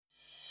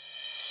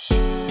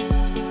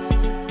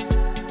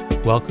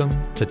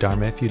Welcome to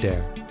Dharma If You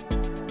Dare.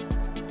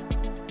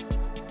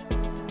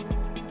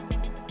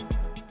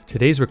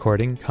 Today's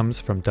recording comes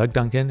from Doug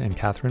Duncan and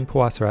Catherine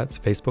Pawasarat's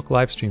Facebook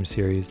livestream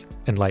series,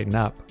 Enlighten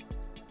Up.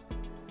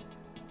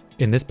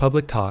 In this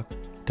public talk,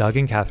 Doug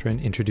and Catherine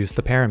introduce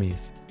the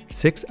paramis,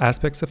 6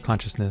 aspects of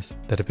consciousness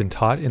that have been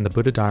taught in the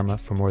Buddha Dharma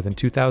for more than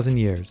 2,000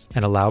 years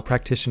and allow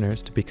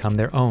practitioners to become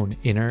their own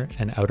inner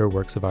and outer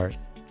works of art.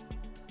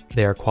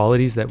 They are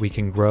qualities that we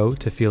can grow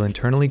to feel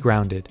internally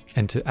grounded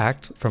and to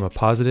act from a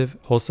positive,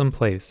 wholesome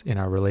place in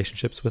our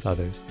relationships with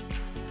others.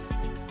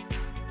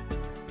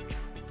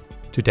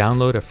 To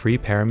download a free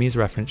Paramis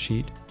reference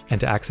sheet and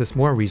to access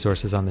more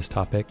resources on this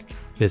topic,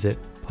 visit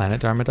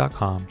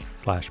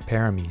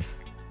planetdharma.com/paramis.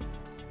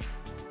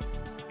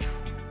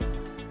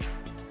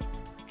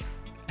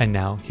 And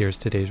now, here's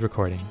today's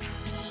recording.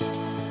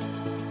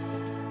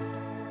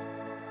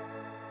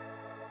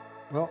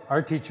 Well,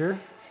 our teacher,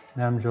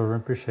 Namgyal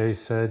Rinpoche,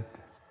 said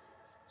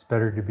it's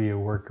better to be a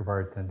work of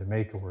art than to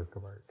make a work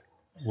of art.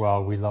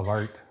 While we love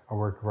art, a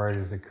work of art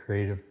is a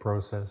creative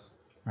process,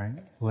 right?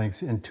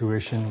 Links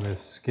intuition with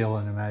skill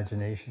and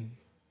imagination.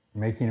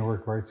 Making a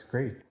work of art is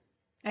great.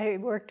 I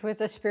worked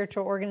with a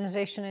spiritual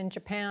organization in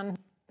Japan,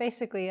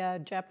 basically a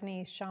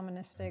Japanese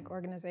shamanistic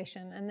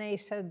organization, and they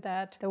said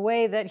that the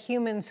way that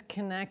humans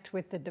connect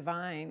with the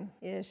divine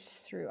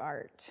is through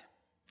art,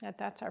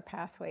 that's our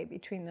pathway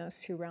between those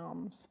two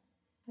realms.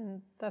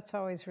 And that's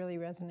always really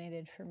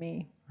resonated for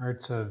me.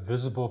 Art's a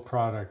visible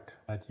product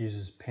that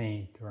uses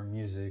paint or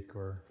music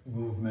or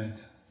movement,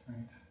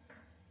 right?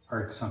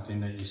 Art's something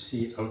that you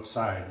see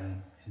outside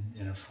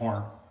in a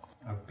form.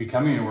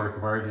 Becoming a work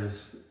of art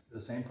is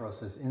the same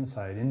process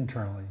inside,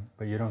 internally,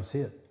 but you don't see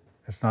it.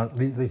 It's not, at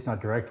least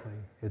not directly.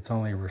 It's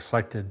only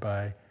reflected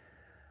by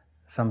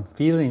some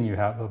feeling you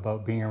have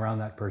about being around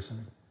that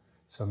person.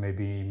 So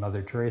maybe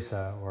Mother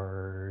Teresa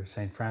or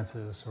St.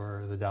 Francis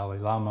or the Dalai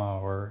Lama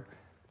or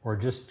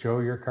just Joe,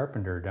 your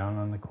carpenter, down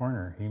on the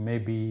corner. He may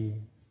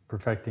be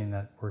perfecting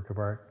that work of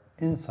art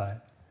inside.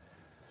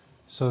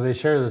 So they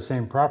share the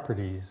same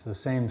properties, the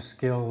same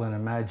skill and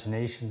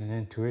imagination and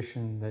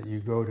intuition that you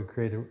go to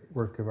create a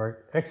work of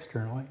art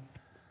externally.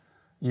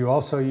 You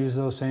also use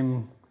those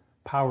same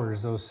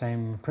powers, those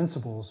same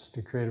principles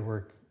to create a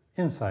work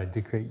inside,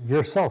 to create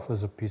yourself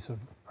as a piece of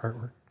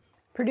artwork.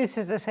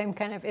 Produces the same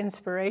kind of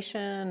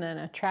inspiration and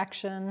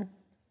attraction,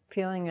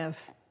 feeling of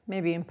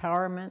maybe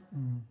empowerment.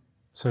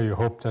 So you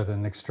hope that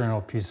an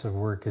external piece of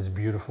work is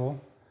beautiful,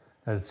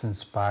 that it's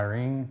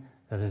inspiring,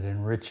 that it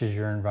enriches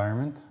your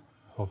environment.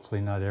 Hopefully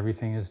not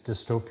everything is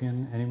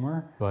dystopian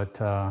anymore,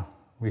 but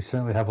we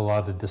certainly have a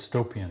lot of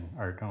dystopian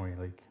art, don't we?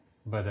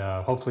 But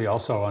hopefully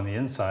also on the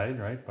inside,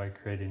 right, by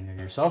creating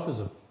yourself as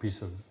a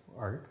piece of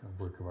art, a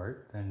work of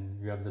art, then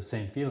you have the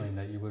same feeling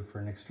that you would for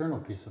an external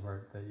piece of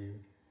art that you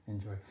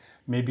enjoy.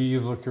 Maybe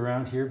you've looked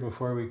around here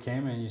before we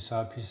came and you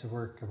saw a piece of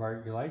work of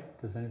art you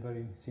liked. Has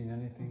anybody seen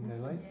anything they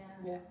like?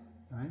 Yeah.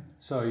 Right?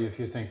 So if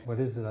you think, what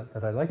is it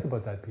that I like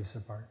about that piece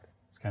of art?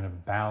 It's kind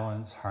of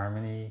balance,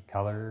 harmony,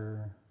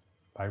 color,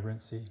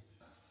 vibrancy.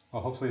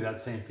 Well, hopefully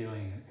that same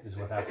feeling is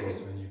what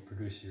happens when you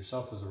produce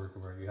yourself as a work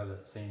of art. You have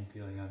that same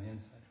feeling on the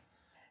inside.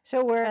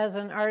 So whereas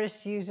an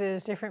artist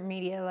uses different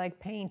media like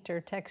paint or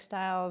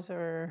textiles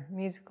or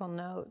musical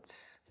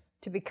notes,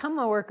 to become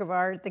a work of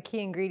art, the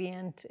key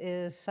ingredient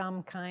is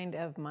some kind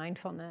of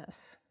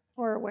mindfulness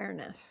or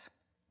awareness,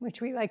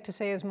 which we like to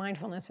say is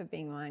mindfulness of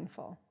being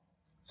mindful.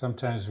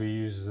 Sometimes we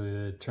use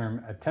the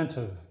term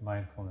attentive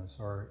mindfulness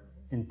or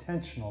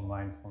intentional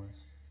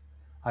mindfulness.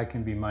 I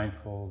can be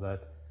mindful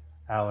that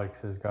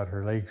Alex has got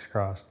her legs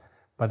crossed,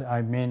 but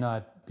I may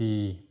not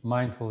be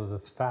mindful of the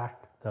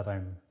fact that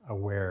I'm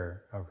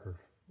aware of her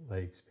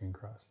legs being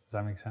crossed. Does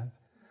that make sense?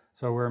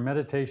 So where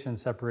meditation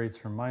separates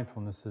from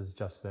mindfulness is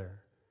just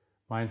there.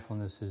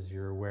 Mindfulness is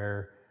you're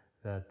aware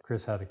that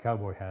Chris had a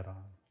cowboy hat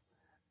on,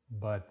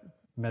 but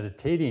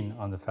meditating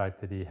on the fact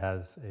that he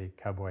has a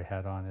cowboy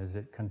hat on is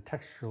it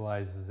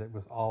contextualizes it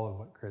with all of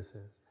what Chris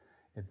is.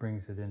 It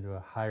brings it into a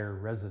higher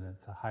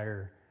resonance, a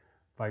higher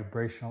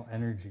vibrational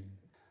energy.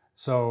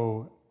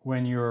 So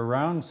when you're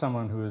around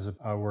someone who is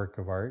a work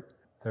of art,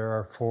 there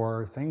are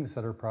 4 things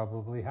that are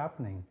probably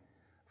happening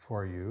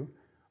for you.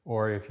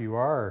 Or if you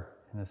are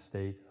in a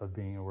state of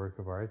being a work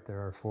of art,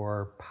 there are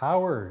 4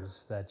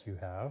 powers that you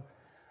have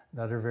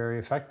that are very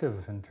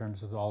effective in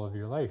terms of all of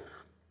your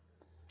life.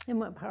 And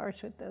what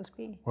powers would those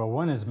be? Well,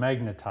 one is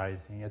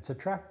magnetizing. It's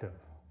attractive.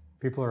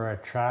 People are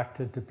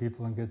attracted to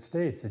people in good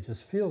states. It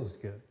just feels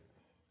good.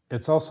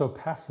 It's also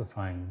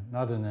pacifying,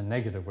 not in a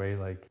negative way,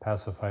 like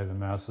pacify the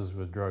masses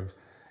with drugs.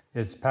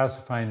 It's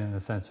pacifying in the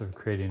sense of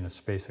creating a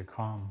space of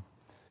calm.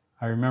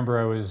 I remember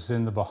I was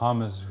in the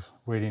Bahamas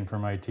waiting for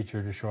my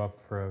teacher to show up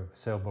for a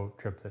sailboat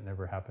trip that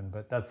never happened,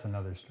 but that's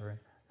another story.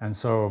 And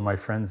so my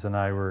friends and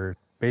I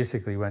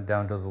basically went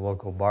down to the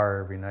local bar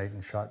every night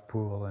and shot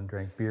pool and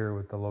drank beer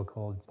with the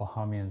local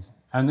Bahamians.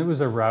 And it was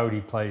a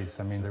rowdy place.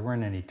 I mean, there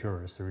weren't any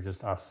tourists. There were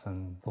just us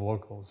and the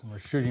locals. And we're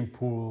shooting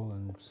pool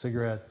and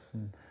cigarettes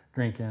and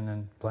drinking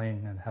and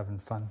playing and having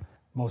fun.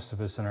 Most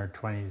of us in our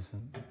 20s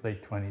and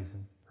late 20s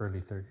and early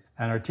 30s.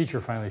 And our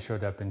teacher finally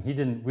showed up, and we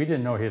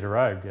didn't know he had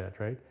arrived yet,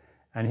 right?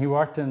 And he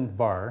walked in the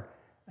bar,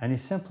 and he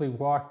simply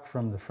walked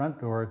from the front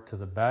door to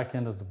the back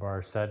end of the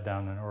bar, sat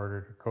down and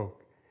ordered a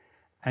Coke.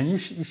 And you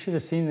should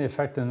have seen the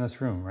effect in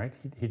this room, right?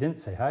 He didn't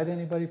say hi to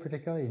anybody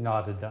particularly. He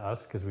nodded to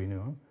us because we knew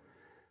him,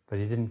 but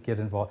he didn't get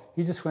involved.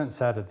 He just went and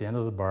sat at the end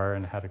of the bar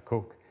and had a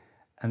Coke,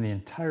 and the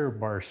entire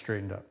bar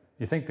straightened up.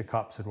 You think the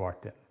cops had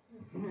walked in.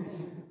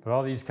 But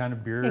all these kind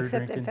of beer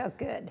Except drinking. it felt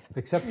good.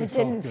 Except it It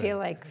felt didn't good. feel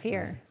like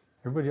fear.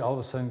 Everybody all of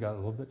a sudden got a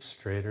little bit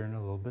straighter and a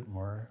little bit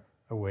more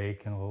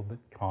awake and a little bit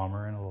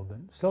calmer and a little bit,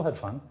 still had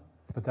fun.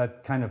 But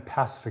that kind of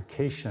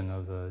pacification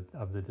of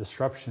the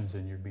disruptions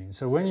in your being.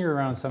 So when you're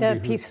around somebody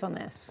The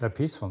peacefulness. that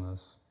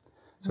peacefulness.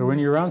 So when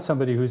you're around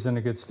somebody who's in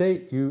a good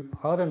state, you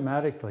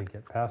automatically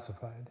get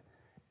pacified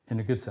in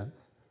a good sense,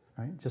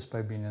 right? Just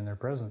by being in their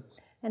presence.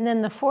 And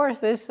then the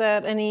fourth is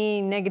that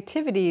any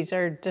negativities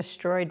are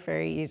destroyed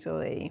very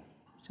easily.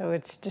 So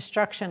it's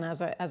destruction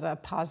as a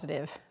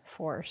positive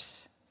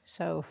force.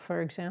 So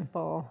for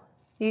example,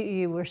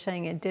 you were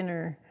saying at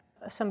dinner,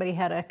 somebody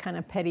had a kind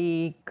of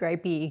petty,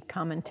 gripey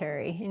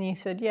commentary, and you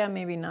said, yeah,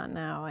 maybe not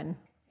now, and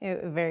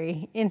it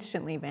very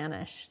instantly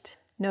vanished.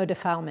 No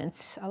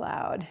defilements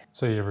allowed.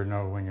 So you ever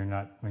know when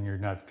you're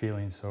not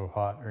feeling so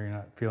hot or you're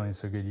not feeling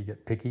so good, you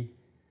get picky?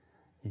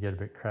 You get a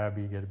bit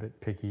crabby, you get a bit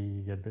picky,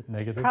 you get a bit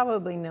negative?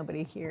 Probably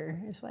nobody here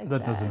is like that.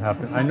 That doesn't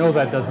happen. I know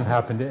that doesn't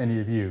happen to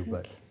any of you,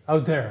 but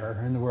out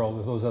there in the world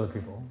with those other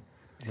people.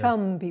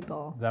 Some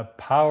people. The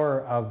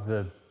power of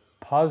the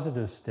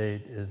positive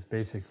state is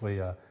basically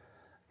a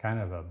kind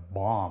of a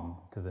bomb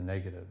to the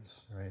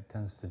negatives, right? It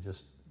tends to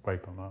just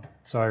wipe them out.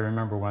 So I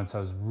remember once I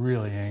was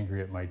really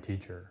angry at my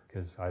teacher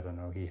because, I don't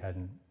know, he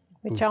hadn't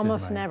Which boosted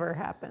almost my- never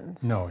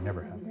happens. No, it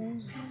never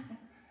happens.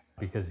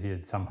 Because he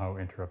had somehow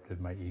interrupted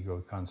my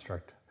ego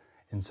construct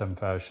in some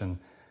fashion,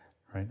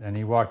 right? And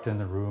he walked in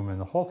the room and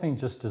the whole thing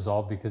just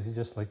dissolved because he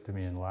just looked at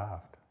me and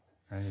laughed,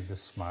 right? He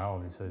just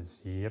smiled. He says,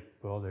 yep,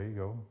 well, there you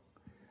go.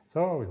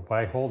 So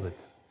why hold it?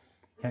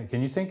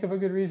 Can you think of a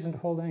good reason to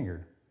hold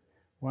anger?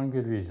 One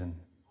good reason.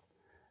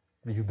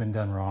 You've been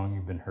done wrong,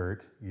 you've been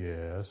hurt.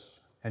 Yes.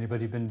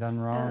 Anybody been done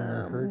wrong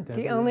or hurt?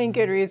 The only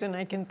good reason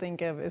I can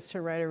think of is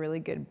to write a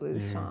really good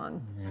blues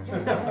song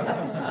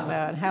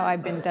about how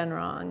I've been done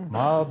wrong.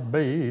 My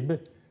babe.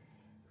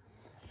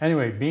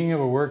 Anyway, being of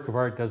a work of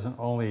art doesn't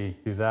only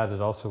do that,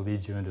 it also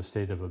leads you into a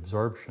state of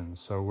absorption.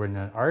 So when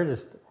an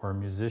artist or a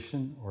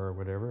musician or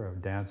whatever, a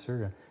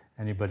dancer,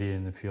 anybody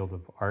in the field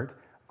of art,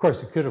 of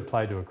course it could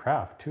apply to a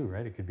craft too,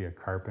 right? It could be a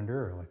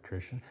carpenter or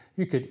electrician.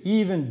 You could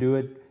even do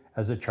it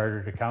as a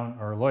chartered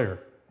accountant or a lawyer.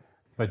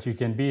 But you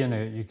can be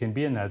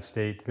in that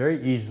state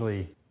very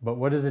easily. But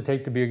what does it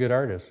take to be a good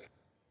artist?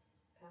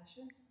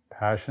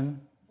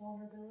 Passion.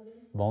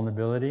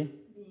 Vulnerability.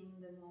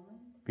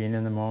 Being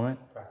in the moment.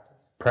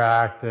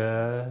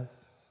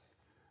 Practice.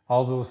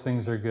 All those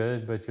things are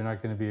good, but you're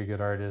not going to be a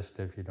good artist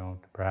if you don't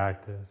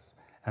practice.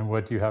 And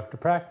what do you have to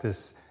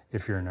practice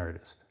if you're an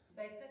artist?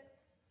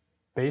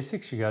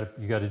 Basics. You got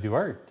to do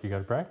art. You got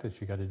to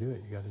practice. You got to do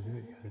it. You got to do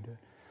it. You got to do it.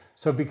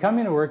 So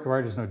becoming a work of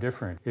art is no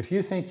different. If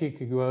you think you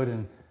could go out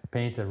and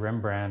paint a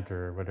Rembrandt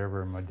or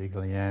whatever,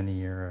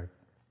 Modigliani or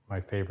my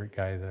favorite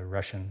guy, the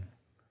Russian,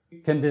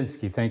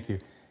 Kandinsky, thank you.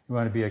 You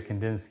want to be a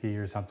Kandinsky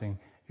or something,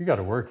 you got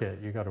to work it,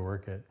 you got to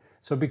work it.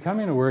 So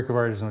becoming a work of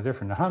art is no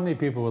different. Now, how many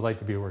people would like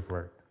to be a work of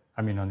art?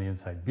 I mean, on the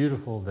inside,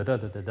 beautiful,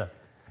 da-da-da-da-da.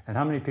 And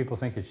how many people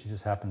think it should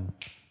just happen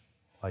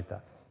like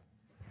that?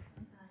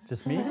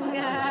 Just me?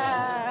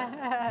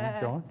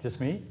 Don't? Just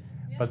me?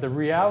 But the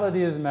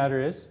reality of the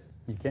matter is,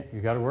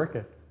 you got to work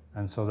it.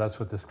 And so that's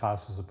what this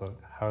class is about.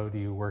 How do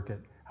you work it?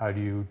 How do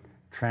you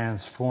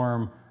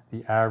transform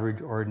the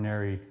average,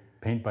 ordinary,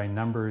 paint by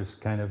numbers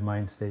kind of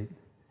mind state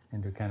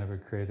into kind of a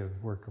creative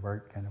work of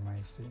art kind of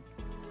mind state?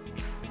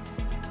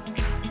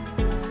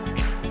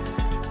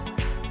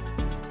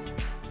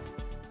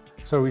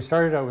 So we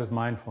started out with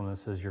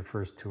mindfulness as your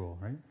first tool,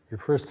 right? Your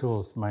first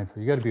tool is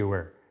mindful. You got to be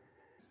aware.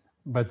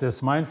 But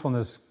this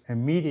mindfulness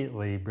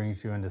immediately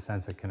brings you into a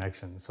sense of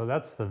connection. So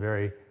that's the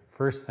very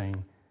first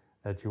thing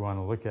that you want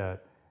to look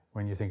at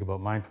when you think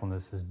about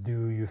mindfulness is,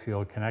 do you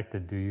feel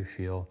connected? Do you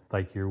feel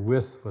like you're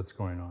with what's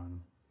going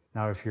on?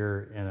 Now, if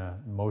you're in an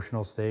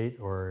emotional state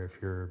or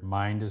if your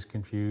mind is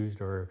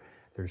confused or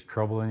there's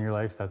trouble in your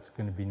life, that's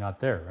going to be not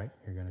there, right?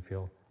 You're going to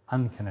feel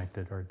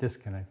unconnected or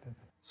disconnected.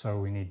 So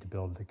we need to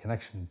build the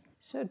connection.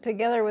 So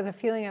together with a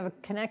feeling of a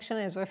connection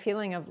is a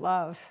feeling of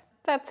love.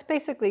 That's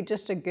basically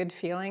just a good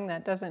feeling.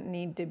 That doesn't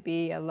need to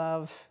be a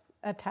love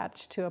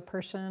attached to a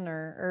person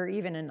or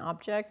even an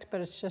object,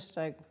 but it's just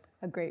a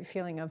great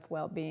feeling of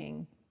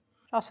well-being.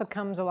 It also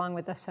comes along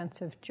with a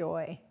sense of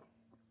joy.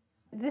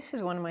 This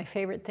is one of my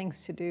favorite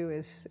things to do,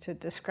 is to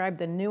describe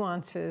the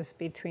nuances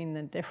between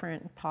the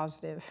different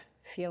positive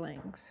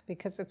feelings,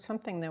 because it's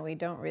something that we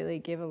don't really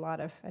give a lot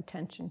of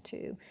attention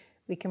to.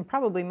 We can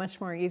probably much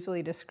more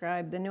easily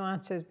describe the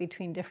nuances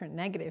between different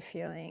negative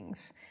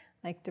feelings,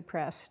 like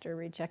depressed or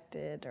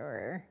rejected,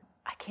 or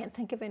I can't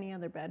think of any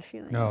other bad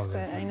feelings,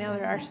 but I know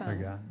there are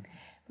some.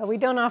 But we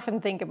don't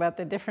often think about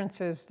the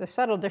differences, the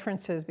subtle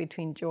differences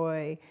between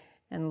joy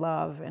and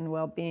love and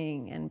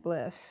well-being and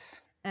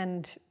bliss.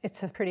 And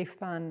it's a pretty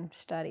fun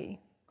study,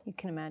 you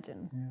can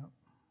imagine. Yeah.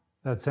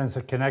 That sense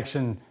of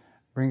connection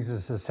brings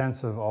us a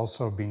sense of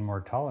also being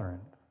more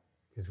tolerant.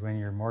 Because when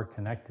you're more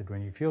connected,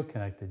 when you feel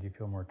connected, you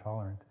feel more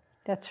tolerant.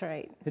 That's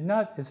right.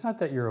 It's not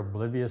that you're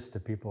oblivious to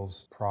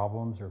people's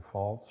problems or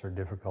faults or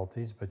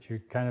difficulties, but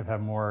you kind of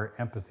have more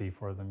empathy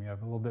for them. You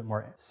have a little bit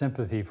more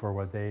sympathy for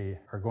what they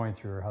are going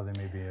through or how they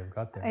maybe have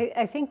got there.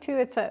 I think, too,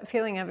 it's a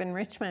feeling of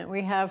enrichment.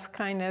 We have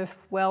kind of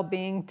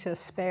well-being to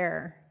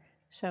spare,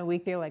 so we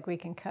feel like we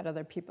can cut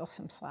other people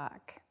some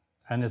slack.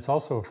 And it's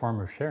also a form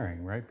of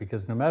sharing, right?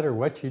 Because no matter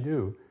what you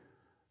do,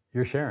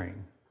 you're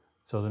sharing.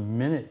 So the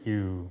minute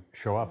you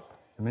show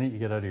up, the minute you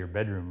get out of your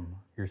bedroom,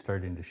 you're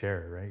starting to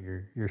share,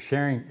 right? You're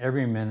sharing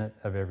every minute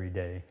of every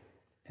day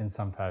in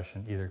some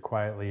fashion, either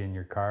quietly in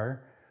your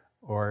car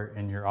or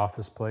in your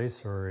office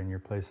place or in your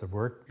place of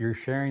work. You're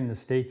sharing the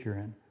state you're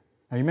in.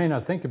 Now, you may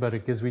not think about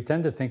it because we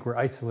tend to think we're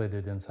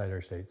isolated inside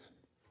our states,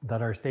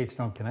 that our states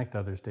don't connect to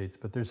other states,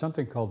 but there's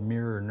something called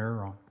mirror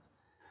neurons.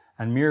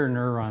 And mirror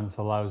neurons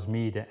allows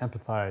me to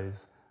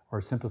empathize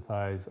or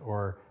sympathize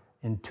or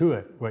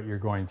intuit what you're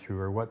going through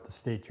or what the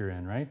state you're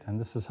in, right? And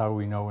this is how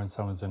we know when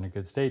someone's in a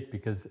good state,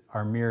 because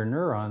our mirror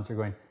neurons are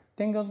going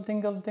tingle,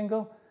 tingle,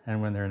 tingle.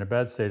 And when they're in a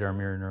bad state, our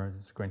mirror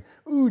neurons are going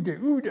ooda,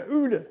 ooda,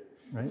 ooda,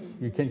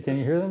 right? Can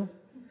you hear them?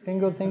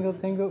 Tingle, tingle,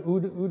 tingle,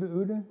 ooda, ooda,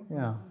 ooda.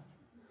 Yeah.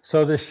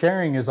 So the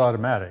sharing is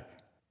automatic.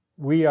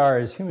 We are,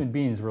 as human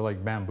beings, we're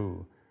like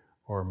bamboo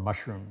or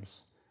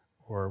mushrooms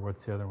or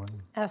what's the other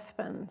one?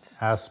 Aspens.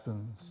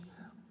 Aspens.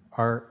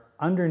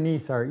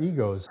 Underneath our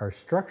egos, our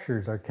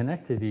structures are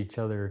connected to each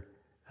other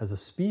as a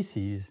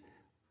species,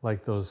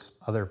 like those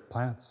other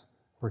plants.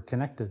 We're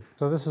connected.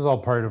 So this is all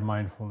part of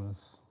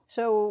mindfulness.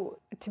 So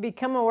to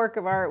become a work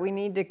of art, we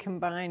need to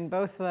combine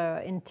both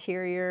the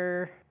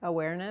interior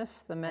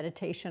awareness, the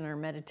meditation or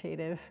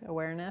meditative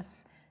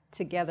awareness,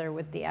 together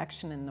with the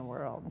action in the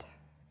world.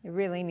 It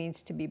really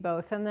needs to be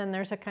both. And then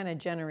there's a kind of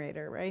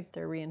generator, right?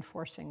 They're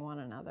reinforcing one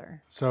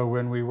another. So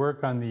when we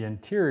work on the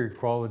interior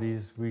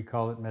qualities, we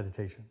call it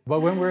meditation.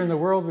 But when we're in the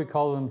world, we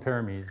call them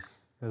paramis.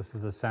 This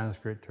is a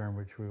Sanskrit term,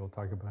 which we will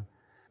talk about.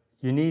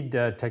 You need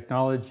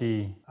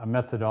technology, a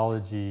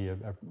methodology,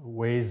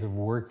 ways of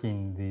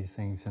working these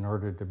things in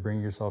order to bring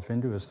yourself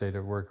into a state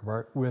of work of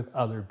art with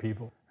other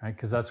people, right?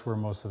 Because that's where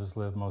most of us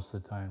live most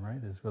of the time,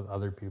 right? Is with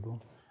other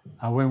people.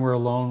 When we're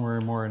alone,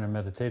 we're more in a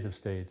meditative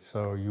state.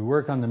 So you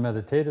work on the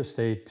meditative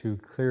state to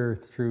clear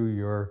through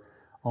your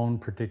own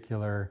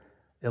particular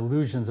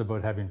illusions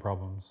about having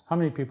problems. How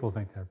many people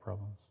think they have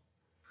problems?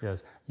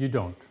 Yes, you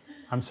don't.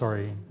 I'm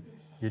sorry,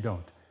 you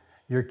don't.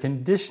 Your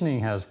conditioning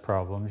has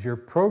problems, your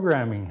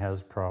programming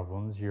has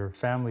problems, your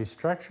family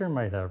structure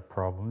might have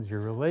problems,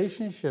 your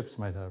relationships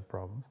might have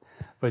problems,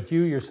 but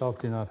you yourself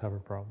do not have a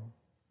problem.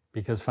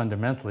 Because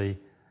fundamentally,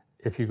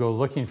 if you go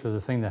looking for the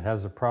thing that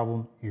has a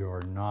problem,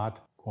 you're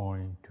not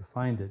going to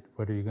find it.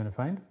 What are you going to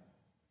find?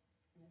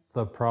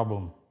 The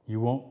problem.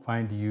 You won't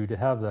find you to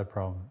have that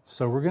problem.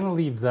 So we're going to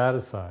leave that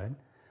aside.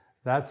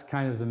 That's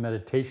kind of the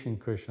meditation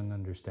cushion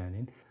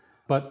understanding.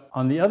 But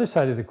on the other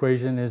side of the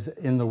equation is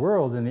in the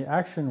world, in the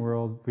action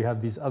world, we have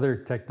these other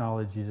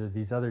technologies or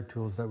these other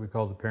tools that we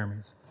call the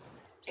paramis.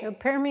 So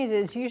paramis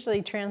is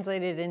usually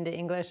translated into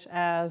English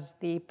as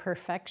the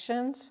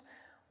perfections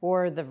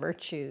or the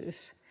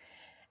virtues.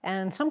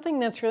 And something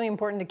that's really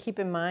important to keep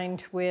in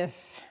mind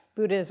with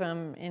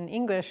Buddhism in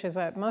English is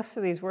that most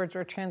of these words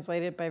were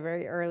translated by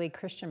very early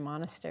Christian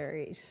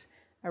monasteries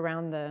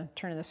around the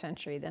turn of the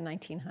century, the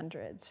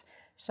 1900s.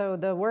 So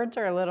the words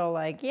are a little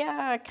like,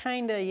 yeah,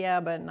 kind of, yeah,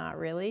 but not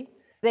really.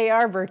 They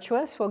are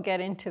virtuous, we'll get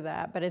into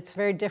that, but it's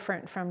very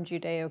different from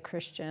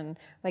Judeo-Christian.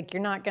 Like,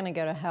 you're not going to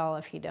go to hell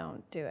if you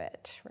don't do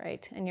it,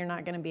 right? And you're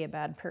not going to be a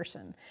bad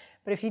person.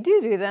 But if you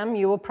do them,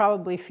 you will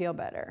probably feel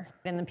better.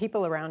 And the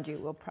people around you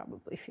will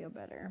probably feel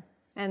better.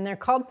 And they're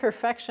called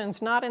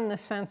perfections, not in the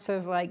sense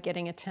of like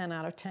getting a 10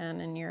 out of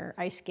 10 in your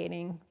ice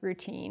skating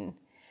routine,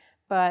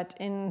 but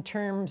in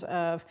terms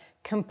of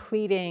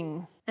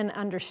completing an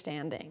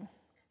understanding.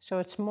 So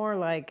it's more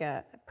like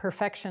a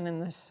perfection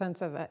in the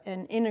sense of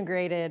an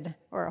integrated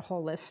or a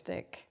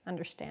holistic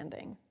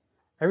understanding.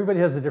 Everybody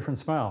has a different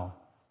smile,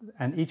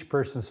 and each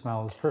person's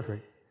smile is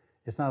perfect.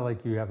 It's not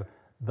like you have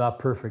the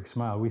perfect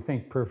smile. We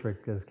think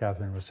perfect, as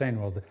Catherine was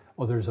saying,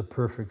 well, there's a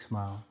perfect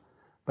smile.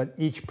 But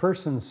each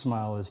person's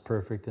smile is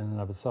perfect in and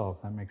of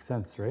itself. That makes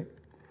sense, right?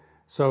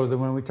 So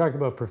when we talk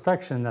about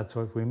perfection, that's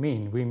what we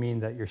mean. We mean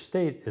that your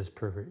state is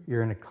perfect.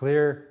 You're in a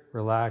clear,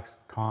 relaxed,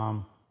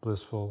 calm,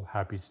 blissful,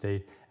 happy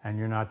state, and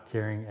you're not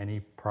carrying any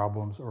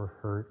problems or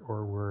hurt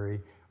or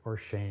worry or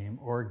shame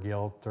or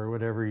guilt or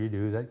whatever you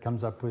do that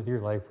comes up with your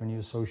life when you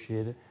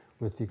associate it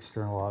with the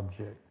external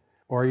object.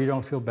 Or you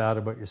don't feel bad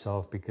about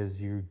yourself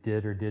because you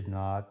did or did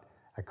not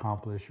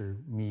accomplish or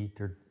meet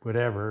or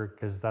whatever,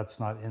 because that's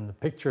not in the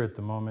picture at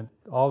the moment.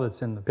 All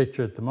that's in the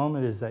picture at the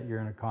moment is that you're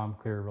in a calm,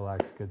 clear,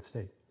 relaxed, good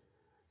state.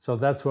 So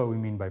that's what we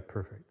mean by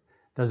perfect.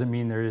 Doesn't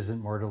mean there isn't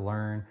more to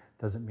learn.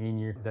 Doesn't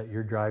mean that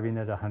you're driving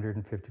at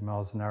 150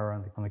 miles an hour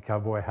on the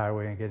cowboy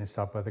highway and getting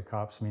stopped by the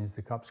cops means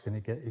the cop's going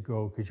to get you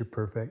go because you're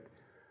perfect.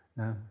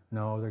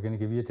 No, they're going to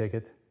give you a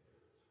ticket.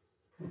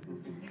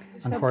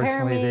 So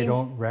unfortunately, they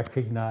don't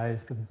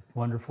recognize the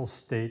wonderful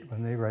state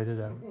when they write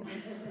it out.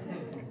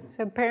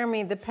 So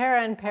parami, the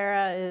para in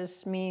para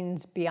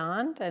means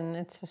beyond, and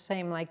it's the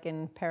same like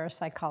in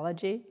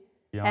parapsychology.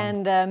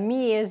 Beyond. And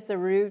mi is the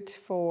root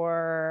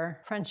for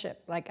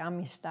friendship, like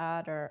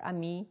amistad or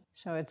ami.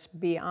 So it's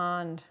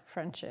beyond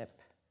friendship,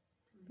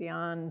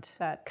 beyond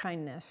that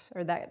kindness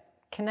or that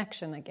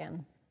connection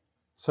again.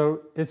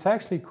 So it's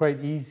actually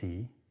quite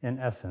easy, in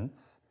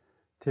essence,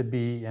 to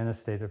be in a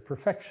state of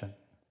perfection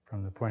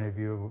from the point of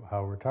view of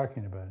how we're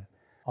talking about it.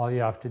 All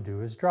you have to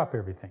do is drop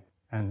everything.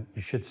 And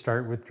you should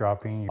start with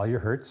dropping all your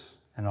hurts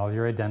and all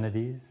your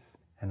identities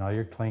and all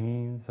your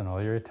clingings and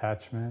all your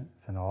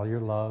attachments and all your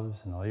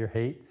loves and all your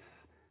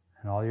hates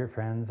and all your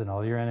friends and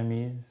all your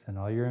enemies and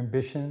all your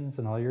ambitions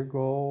and all your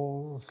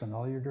goals and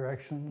all your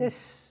directions.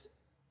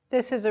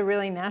 This is a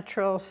really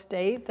natural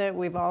state that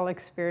we've all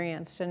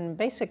experienced, and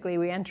basically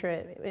we enter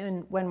it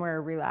when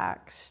we're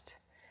relaxed.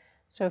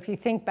 So if you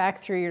think back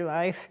through your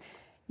life,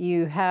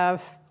 you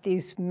have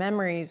these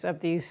memories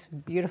of these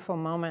beautiful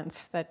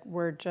moments that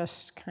were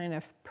just kind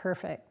of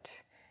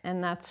perfect.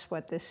 And that's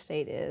what this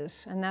state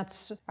is. And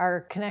that's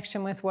our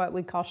connection with what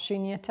we call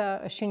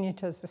shunyata.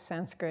 Shunyata is the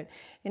Sanskrit.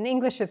 In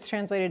English, it's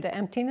translated to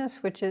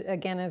emptiness, which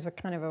again is a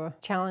kind of a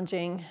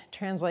challenging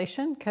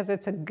translation because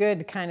it's a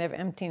good kind of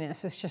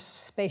emptiness. It's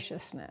just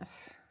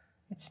spaciousness.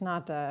 It's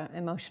not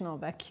emotional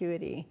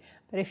vacuity.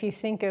 But if you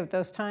think of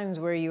those times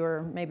where you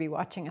were maybe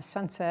watching a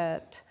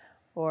sunset,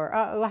 or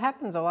what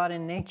happens a lot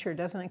in nature,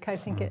 doesn't it? I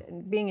think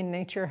being in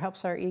nature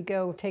helps our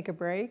ego take a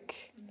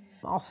break.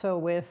 Also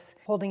with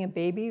holding a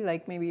baby,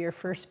 like maybe your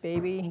first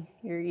baby,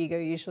 your ego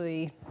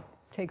usually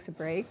takes a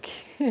break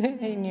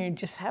and you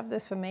just have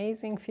this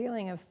amazing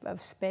feeling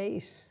of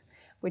space,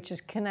 which is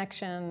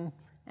connection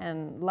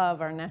and love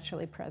are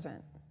naturally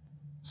present.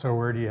 So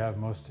where do you have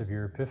most of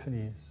your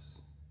epiphanies?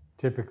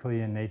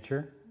 Typically in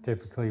nature,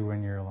 typically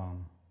when you're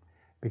alone.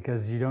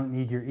 Because you don't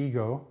need your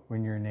ego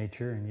when you're in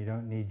nature and you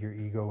don't need your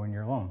ego when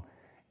you're alone.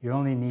 You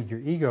only need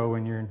your ego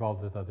when you're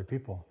involved with other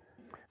people.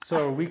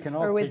 So we can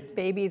all or with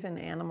babies and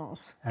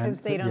animals,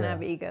 because they don't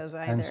have egos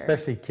either. And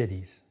especially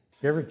kitties.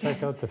 You ever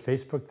checked out the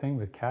Facebook thing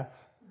with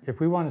cats? If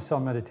we want to sell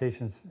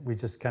meditations, we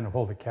just kind of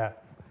hold a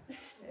cat,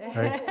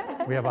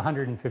 right? We have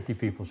 150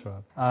 people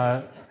show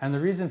up. And the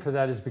reason for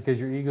that is because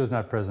your ego's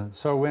not present.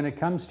 So when it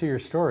comes to your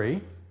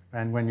story,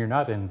 and when you're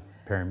not in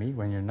parami,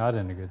 when you're not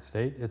in a good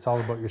state, it's all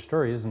about your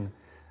story, isn't it?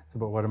 It's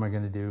about what am I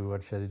going to do,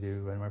 what should I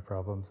do, what are my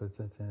problems.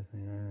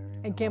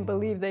 I can't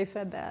believe they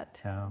said that.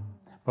 Yeah.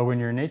 But when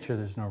you're in nature,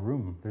 there's no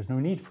room. There's no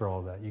need for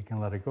all that. You can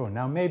let it go.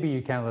 Now, maybe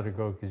you can't let it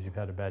go because you've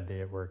had a bad day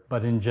at work.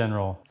 But in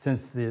general,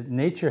 since the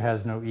nature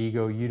has no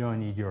ego, you don't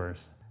need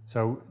yours.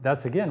 So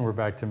that's, again, we're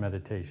back to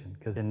meditation.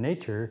 Because in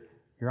nature,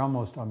 you're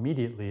almost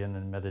immediately in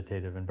a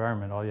meditative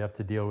environment. All you have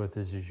to deal with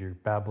is your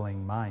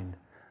babbling mind.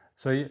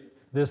 So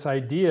this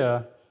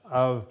idea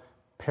of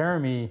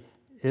parami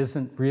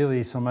isn't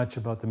really so much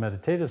about the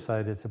meditative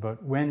side. It's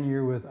about when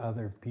you're with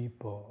other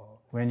people.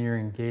 When you're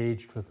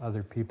engaged with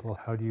other people,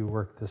 how do you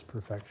work this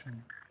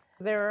perfection?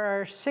 There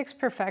are 6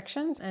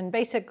 perfections, and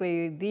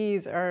basically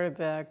these are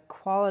the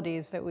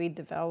qualities that we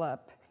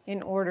develop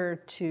in order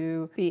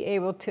to be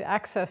able to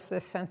access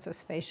this sense of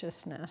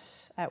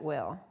spaciousness at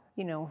will.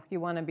 You know, you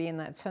want to be in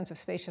that sense of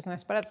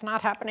spaciousness, but it's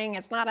not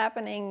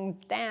happening,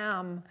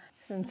 damn.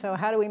 And so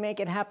how do we make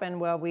it happen?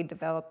 Well, we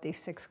develop these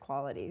 6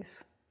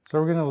 qualities. So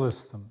we're going to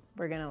list them.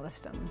 We're going to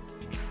list them.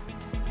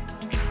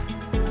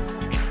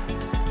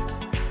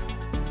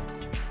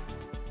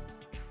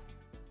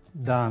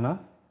 Dana,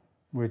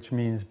 which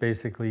means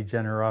basically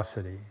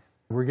generosity.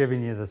 We're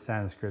giving you the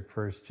Sanskrit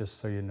first, just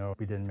so you know.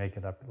 We didn't make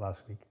it up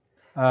last week.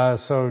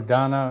 So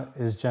dana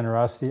is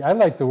generosity. I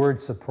like the word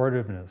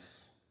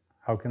supportiveness.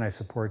 How can I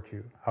support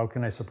you? How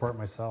can I support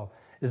myself?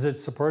 Is it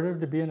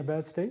supportive to be in a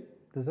bad state?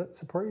 Does that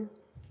support you?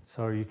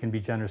 So you can be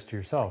generous to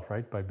yourself,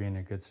 right, by being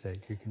in a good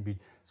state. You can be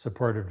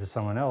supportive to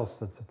someone else.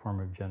 That's a form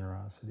of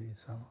generosity.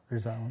 So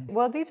there's that one.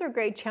 Well, these are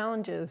great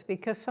challenges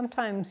because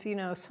sometimes,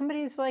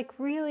 somebody's like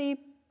really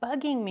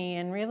bugging me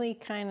and really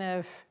kind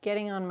of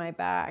getting on my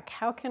back.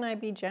 How can I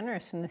be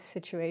generous in this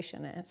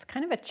situation? And it's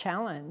kind of a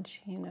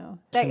challenge,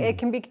 It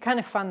can be kind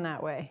of fun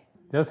that way.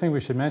 The other thing we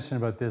should mention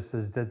about this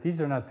is that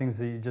these are not things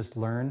that you just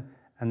learn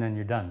and then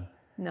you're done.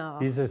 No.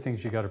 These are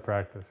things you got to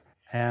practice.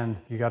 And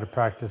you got to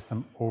practice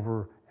them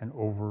over and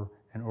over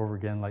and over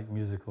again like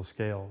musical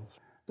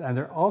scales. And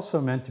they're also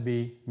meant to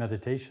be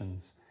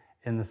meditations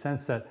in the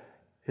sense that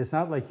it's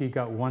not like you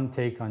got one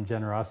take on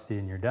generosity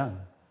and you're done.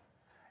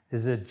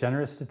 Is it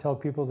generous to tell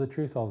people the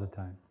truth all the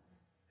time?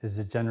 Is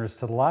it generous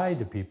to lie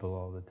to people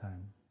all the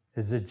time?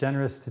 Is it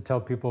generous to tell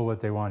people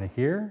what they want to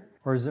hear?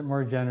 Or is it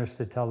more generous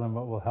to tell them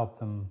what will help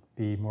them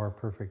be more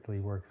perfectly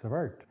works of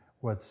art?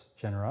 What's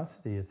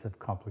generosity? It's a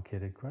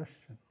complicated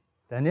question.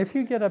 And if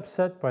you get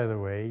upset, by the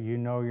way, you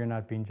know you're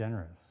not being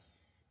generous.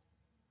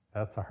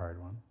 That's a hard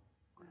one.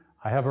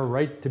 I have a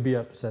right to be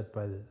upset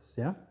by this,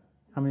 yeah?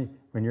 How many,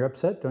 when you're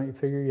upset, don't you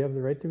figure you have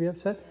the right to be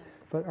upset?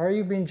 But are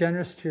you being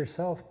generous to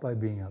yourself by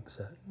being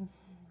upset?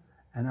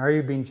 And are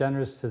you being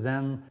generous to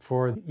them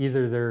for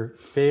either their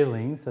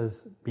failings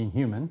as being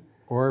human,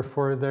 or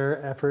for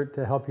their effort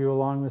to help you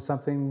along with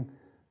something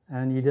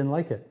and you didn't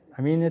like it?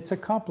 I mean, it's a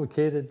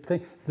complicated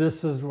thing.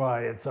 This is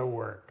why it's a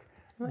work.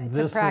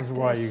 This is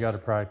why you got to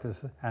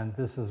practice, and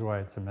this is why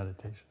it's a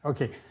meditation.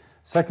 Okay,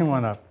 second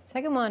one up.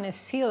 Second one is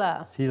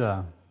sila.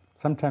 Sila,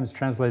 sometimes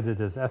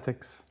translated as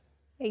ethics.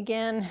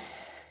 Again,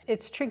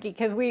 it's tricky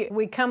because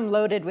we come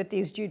loaded with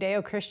these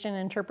Judeo-Christian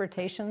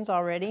interpretations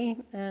already,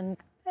 and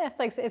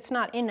ethics, it's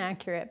not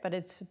inaccurate, but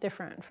it's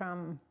different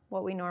from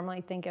what we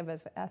normally think of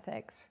as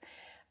ethics.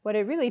 What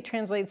it really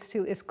translates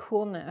to is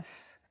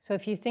coolness. So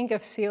if you think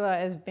of sila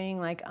as being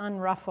like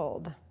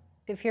unruffled,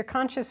 if your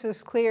conscience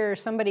is clear,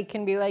 somebody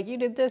can be like, you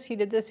did this, you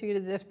did this, you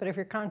did this, but if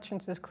your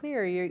conscience is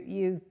clear,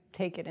 you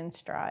take it in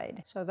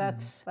stride. So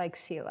that's like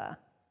sila.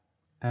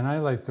 And I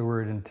like the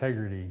word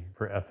integrity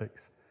for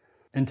ethics.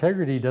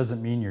 Integrity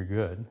doesn't mean you're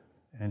good.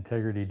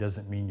 Integrity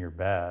doesn't mean you're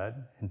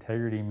bad.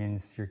 Integrity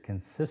means you're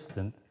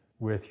consistent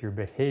with your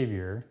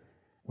behavior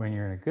when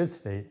you're in a good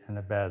state and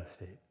a bad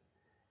state.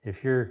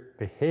 If your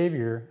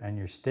behavior and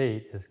your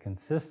state is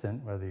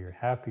consistent, whether you're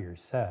happy or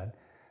sad,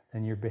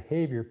 then your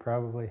behavior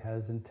probably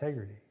has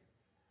integrity.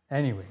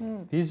 Anyway,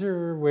 these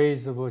are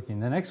ways of looking.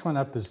 The next one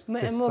up is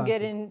And we'll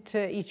get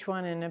into each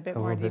one in a bit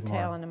more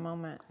detail in a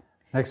moment.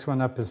 Next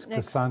one up is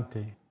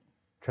Ksanti,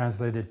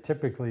 translated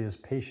typically as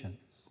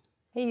patience.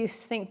 I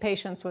used to think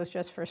patience was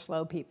just for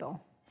slow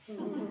people.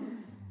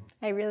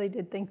 I really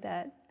did think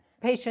that.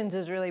 Patience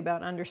is really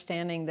about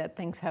understanding that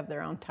things have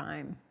their own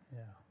time.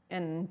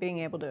 And being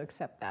able to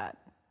accept that.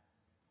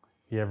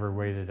 You ever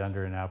waited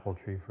under an apple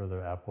tree for the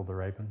apple to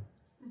ripen?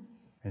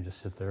 And just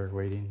sit there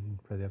waiting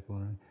for the apple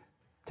to ripen,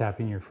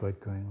 tapping your foot,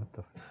 going, what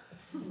the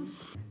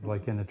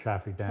like in a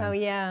traffic jam. Oh,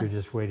 yeah. You're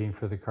just waiting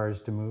for the cars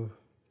to move.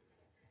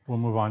 We'll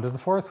move on to the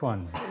fourth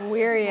one.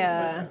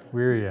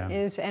 Virya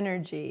is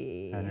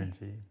energy.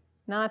 Energy.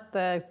 Not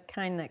the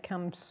kind that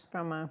comes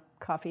from a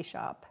coffee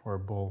shop. Or a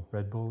bull.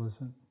 Red Bull, is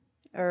it?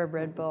 Or a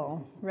Red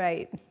Bull,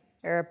 right.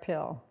 Or a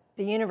pill.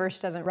 The universe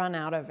doesn't run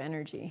out of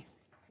energy.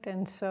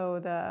 And so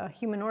the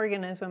human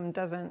organism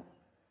doesn't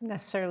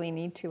necessarily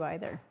need to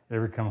either. You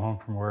ever come home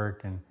from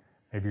work and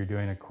maybe you're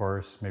doing a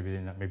course, maybe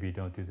you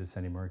don't do this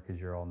anymore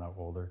because you're all now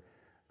older,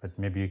 but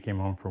maybe you came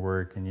home from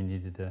work and you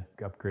needed to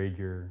upgrade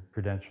your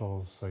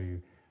credentials, so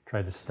you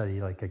tried to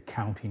study like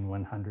accounting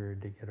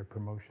 100 to get a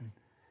promotion.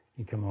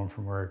 You come home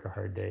from work, a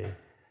hard day.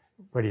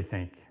 What do you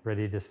think?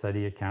 Ready to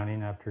study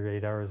accounting after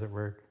 8 hours at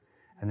work?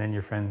 And then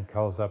your friend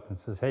calls up and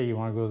says, hey, you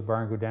want to go to the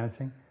bar and go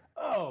dancing?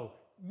 Oh,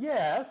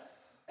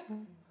 yes.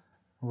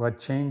 What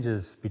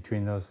changes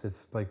between those?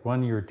 It's like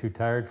one you were too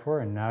tired for,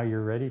 and now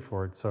you're ready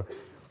for it. So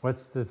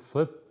what's the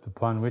flip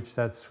upon which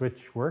that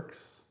switch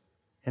works?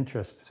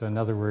 Interest. So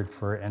another word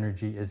for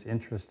energy is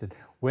interested.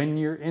 When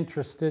you're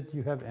interested,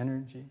 you have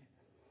energy.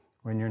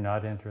 When you're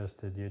not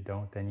interested, you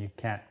don't, and you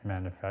can't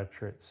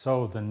manufacture it.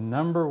 So the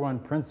number one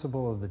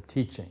principle of the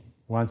teaching,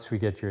 once we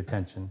get your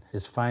attention,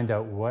 is find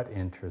out what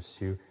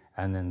interests you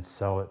and then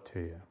sell it to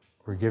you.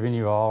 We're giving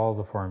you all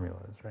the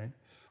formulas, right?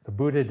 The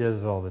Buddha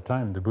did it all the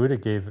time. The Buddha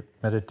gave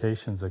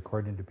meditations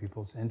according to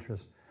people's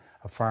interest.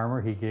 A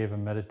farmer, he gave a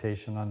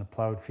meditation on a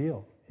plowed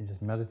field. You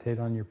just meditate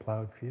on your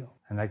plowed field.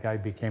 And that guy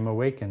became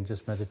awakened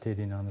just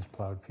meditating on his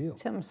plowed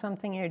field.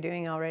 Something you're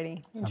doing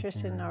already,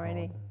 interested in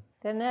already.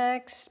 The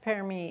next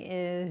parami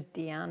is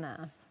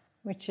dhyana,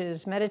 which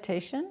is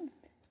meditation,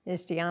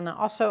 is dhyana.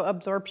 Also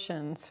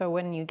absorption, so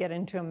when you get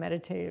into a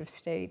meditative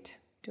state,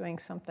 doing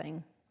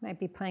something. Might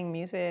be playing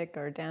music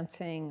or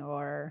dancing,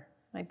 or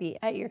might be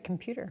at your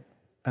computer.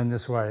 And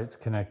this is why it's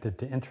connected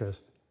to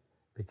interest,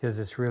 because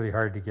it's really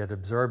hard to get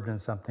absorbed in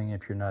something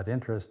if you're not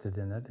interested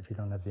in it, if you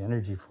don't have the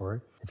energy for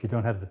it, if you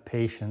don't have the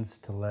patience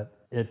to let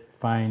it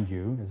find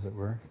you, as it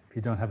were, if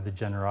you don't have the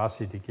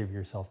generosity to give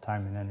yourself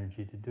time and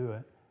energy to do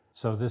it.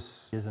 So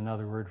this is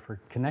another word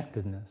for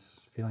connectedness,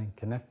 feeling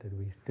connected.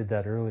 We did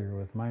that earlier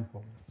with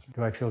mindfulness.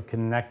 Do I feel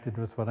connected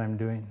with what I'm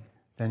doing?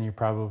 Then you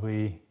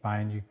probably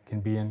find you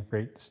can be in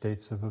great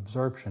states of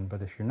absorption.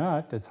 But if you're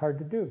not, it's hard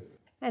to do.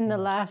 And the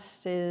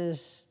last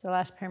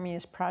parami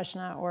is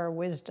prajna, or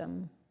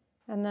wisdom.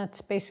 And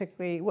that's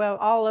basically, well,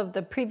 all of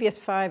the previous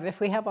five, if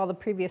we have all the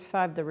previous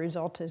five, the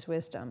result is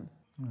wisdom.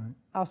 Right.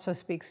 Also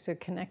speaks to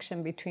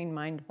connection between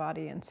mind,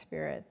 body, and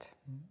spirit.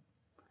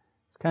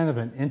 It's kind of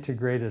an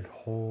integrated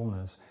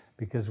wholeness,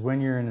 because when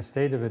you're in a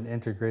state of an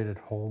integrated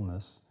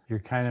wholeness, you're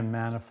kind of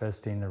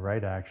manifesting the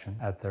right action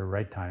at the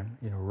right time,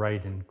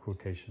 right in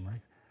quotation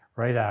marks,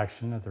 right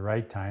action at the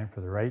right time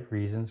for the right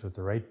reasons with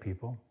the right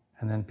people.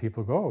 And then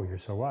people go, oh, you're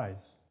so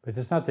wise. But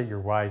it's not that you're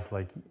wise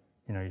like,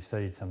 you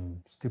studied some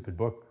stupid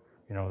book,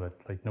 that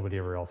like nobody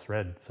ever else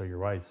read, so you're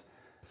wise.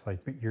 It's like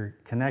you're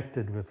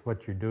connected with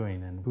what you're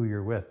doing and who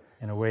you're with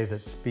in a way that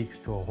speaks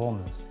to a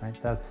wholeness, right?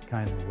 That's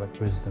kind of what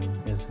wisdom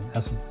is in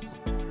essence.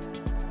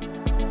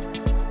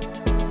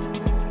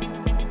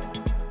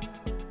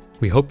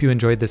 We hope you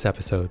enjoyed this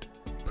episode.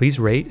 Please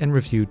rate and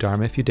review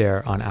Dharma If You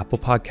Dare on Apple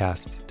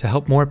Podcasts to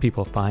help more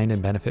people find and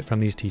benefit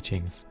from these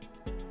teachings.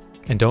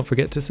 And don't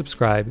forget to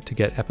subscribe to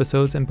get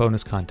episodes and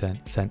bonus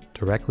content sent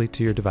directly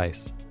to your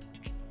device.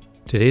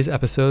 Today's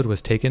episode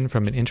was taken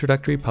from an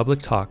introductory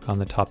public talk on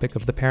the topic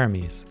of the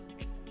paramis.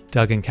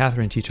 Doug and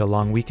Catherine teach a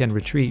long weekend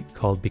retreat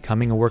called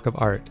Becoming a Work of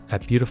Art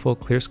at beautiful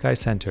Clear Sky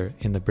Center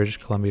in the British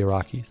Columbia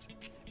Rockies.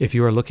 If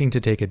you are looking to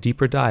take a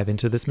deeper dive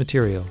into this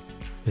material,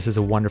 this is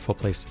a wonderful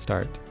place to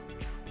start.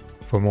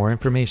 For more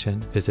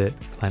information, visit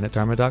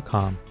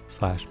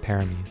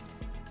planetdharma.com/paramis.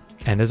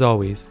 And as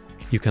always,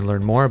 you can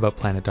learn more about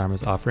Planet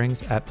Dharma's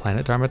offerings at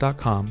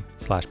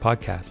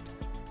planetdharma.com/podcast.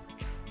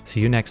 See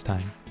you next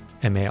time,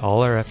 and may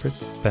all our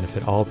efforts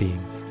benefit all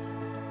beings.